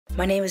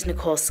My name is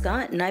Nicole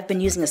Scott, and I've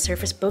been using a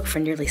Surface Book for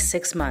nearly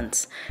 6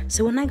 months.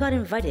 So when I got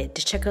invited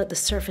to check out the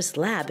Surface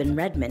Lab in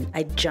Redmond,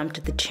 I jumped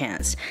at the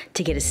chance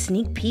to get a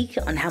sneak peek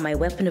on how my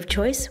weapon of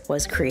choice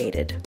was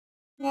created.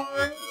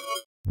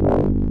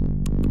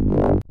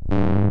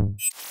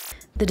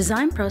 The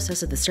design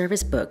process of the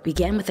Surface Book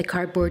began with a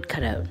cardboard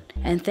cutout,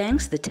 and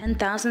thanks to the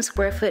 10,000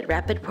 square foot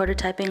rapid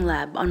prototyping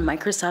lab on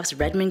Microsoft's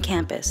Redmond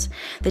campus,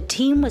 the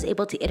team was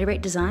able to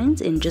iterate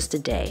designs in just a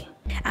day.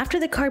 After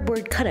the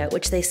cardboard cutout,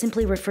 which they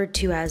simply referred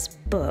to as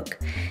book,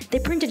 they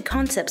printed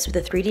concepts with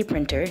a 3D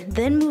printer,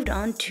 then moved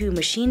on to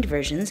machined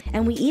versions,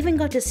 and we even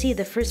got to see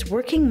the first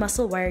working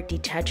muscle wire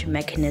detach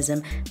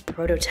mechanism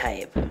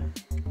prototype.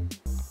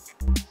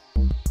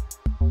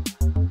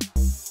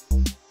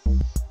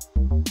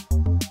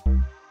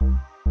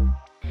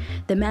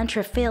 The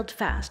mantra "failed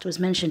fast" was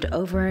mentioned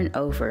over and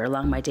over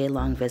along my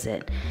day-long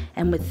visit,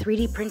 and with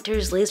 3D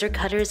printers, laser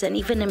cutters, and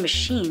even a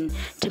machine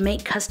to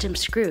make custom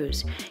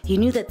screws, you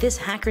knew that this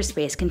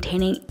hackerspace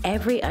containing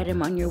every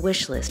item on your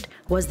wish list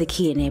was the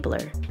key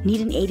enabler.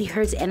 Need an 80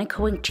 Hz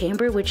anechoic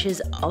chamber, which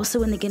is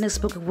also in the Guinness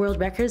Book of World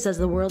Records as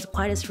the world's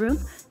quietest room?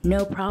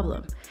 No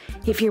problem.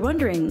 If you're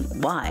wondering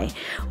why,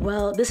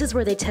 well, this is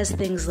where they test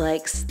things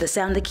like the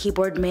sound the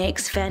keyboard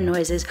makes, fan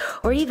noises,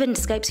 or even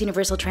Skype's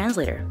Universal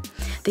Translator.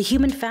 The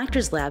Human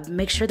Factors Lab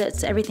makes sure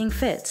that everything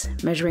fits,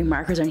 measuring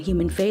markers on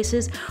human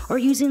faces or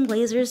using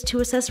lasers to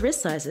assess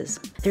wrist sizes.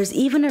 There's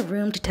even a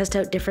room to test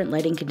out different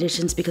lighting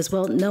conditions because,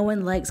 well, no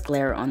one likes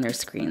glare on their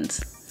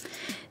screens.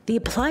 The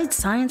Applied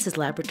Sciences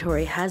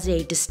Laboratory has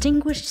a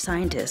distinguished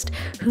scientist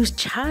whose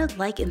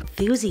childlike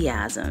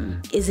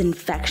enthusiasm is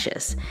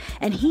infectious,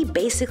 and he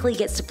basically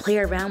gets to play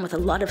around with a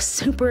lot of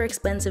super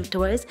expensive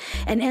toys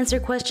and answer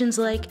questions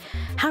like,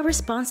 how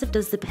responsive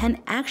does the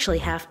pen actually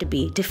have to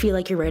be to feel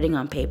like you're writing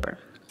on paper?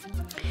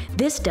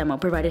 This demo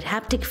provided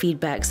haptic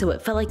feedback so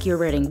it felt like you were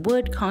writing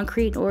wood,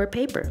 concrete, or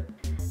paper.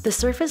 The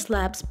Surface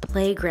Lab's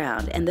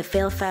playground and the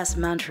fail fast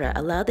mantra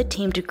allowed the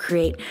team to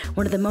create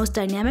one of the most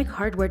dynamic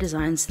hardware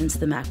designs since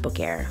the MacBook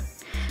Air.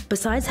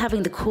 Besides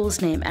having the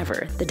coolest name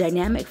ever, the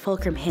dynamic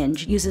fulcrum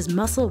hinge uses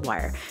muscle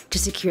wire to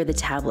secure the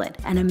tablet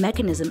and a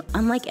mechanism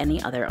unlike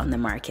any other on the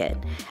market.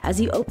 As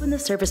you open the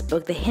Surface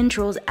Book, the hinge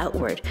rolls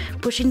outward,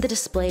 pushing the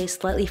display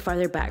slightly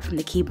farther back from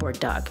the keyboard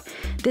dock.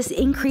 This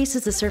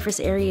increases the surface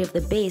area of the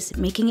base,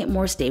 making it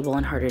more stable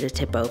and harder to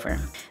tip over.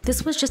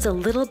 This was just a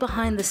little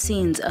behind the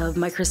scenes of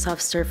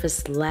Microsoft's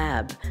Surface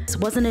Lab. This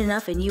wasn't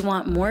enough and you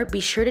want more?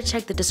 Be sure to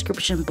check the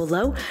description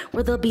below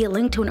where there'll be a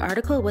link to an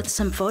article with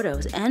some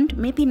photos and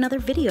maybe another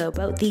video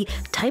about the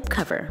type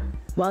cover.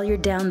 While you're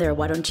down there,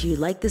 why don't you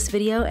like this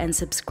video and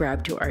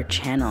subscribe to our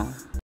channel?